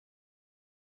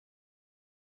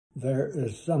There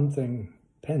is something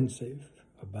pensive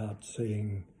about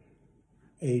seeing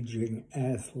aging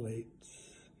athletes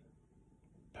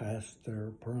past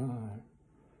their prime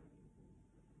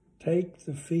take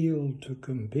the field to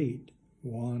compete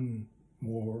one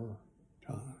more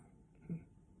time,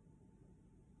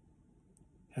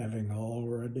 having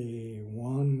already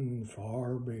won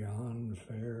far beyond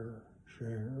fair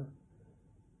share,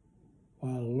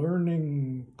 while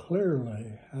learning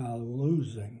clearly how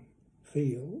losing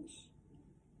feels.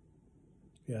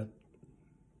 Yet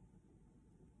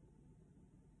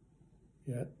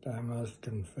I must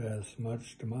confess,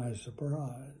 much to my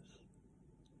surprise,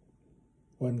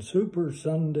 when Super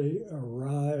Sunday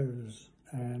arrives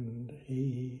and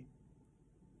he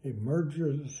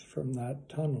emerges from that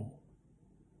tunnel,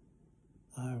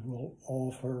 I will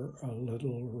offer a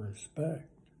little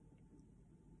respect,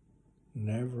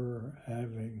 never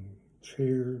having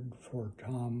cheered for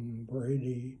Tom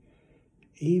Brady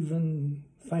even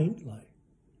faintly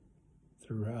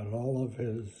throughout all of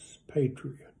his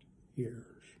Patriot years.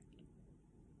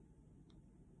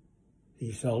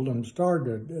 He seldom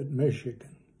started at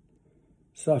Michigan,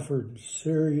 suffered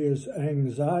serious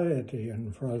anxiety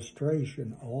and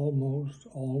frustration, almost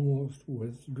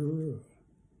withdrew.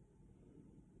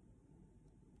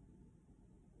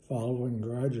 Following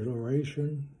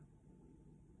graduation,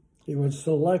 he was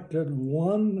selected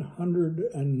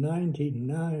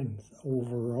 199th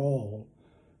overall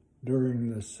during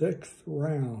the 6th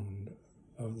round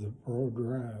of the pro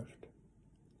draft.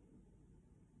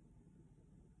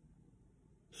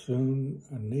 Soon,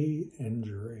 a knee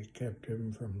injury kept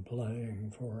him from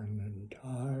playing for an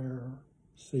entire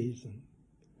season.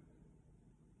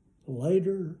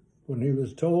 Later, when he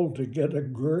was told to get a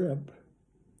grip,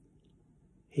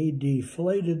 he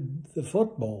deflated the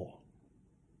football.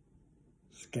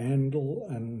 Scandal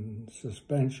and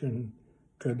suspension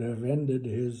could have ended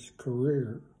his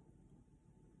career.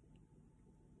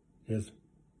 His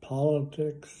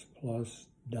politics plus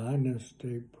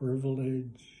dynasty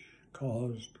privilege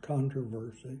caused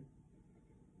controversy.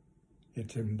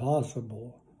 It's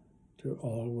impossible to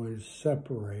always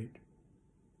separate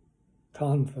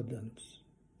confidence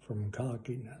from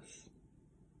cockiness.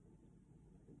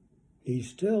 He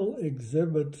still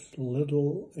exhibits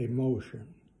little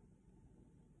emotion,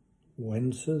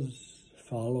 winces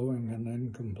following an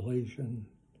incompletion,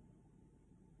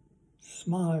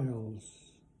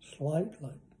 smiles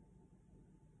slightly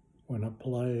when a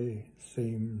play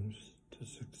seems to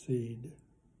succeed.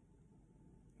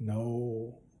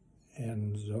 No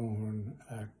end zone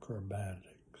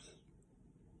acrobatics.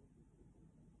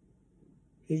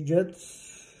 He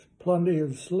gets plenty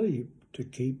of sleep to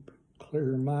keep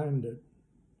clear-minded,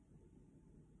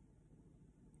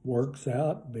 works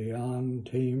out beyond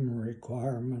team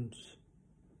requirements.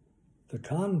 The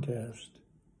contest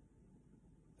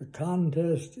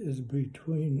is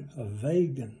between a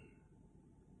vegan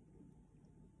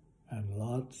and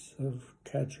lots of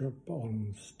ketchup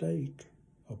on steak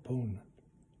opponent.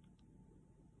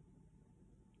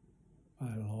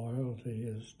 My loyalty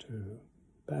is to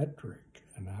Patrick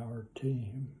and our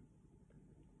team,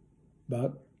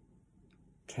 but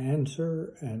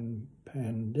cancer and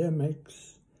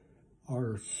pandemics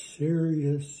are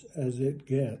serious as it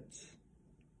gets.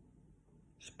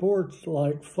 Sports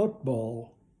like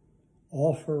football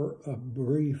offer a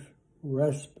brief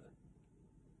respite.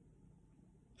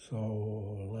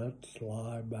 So let's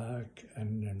lie back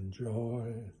and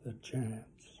enjoy the chance.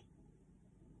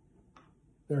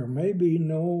 There may be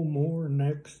no more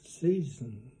next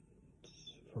seasons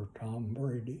for Tom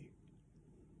Brady,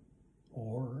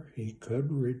 or he could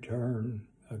return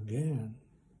again.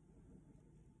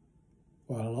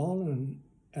 While on an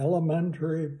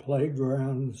elementary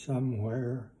playground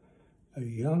somewhere, a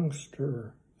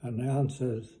youngster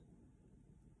announces,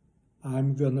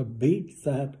 "I'm going to beat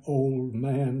that old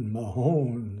man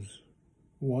Mahomes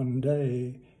one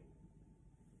day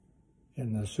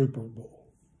in the Super Bowl."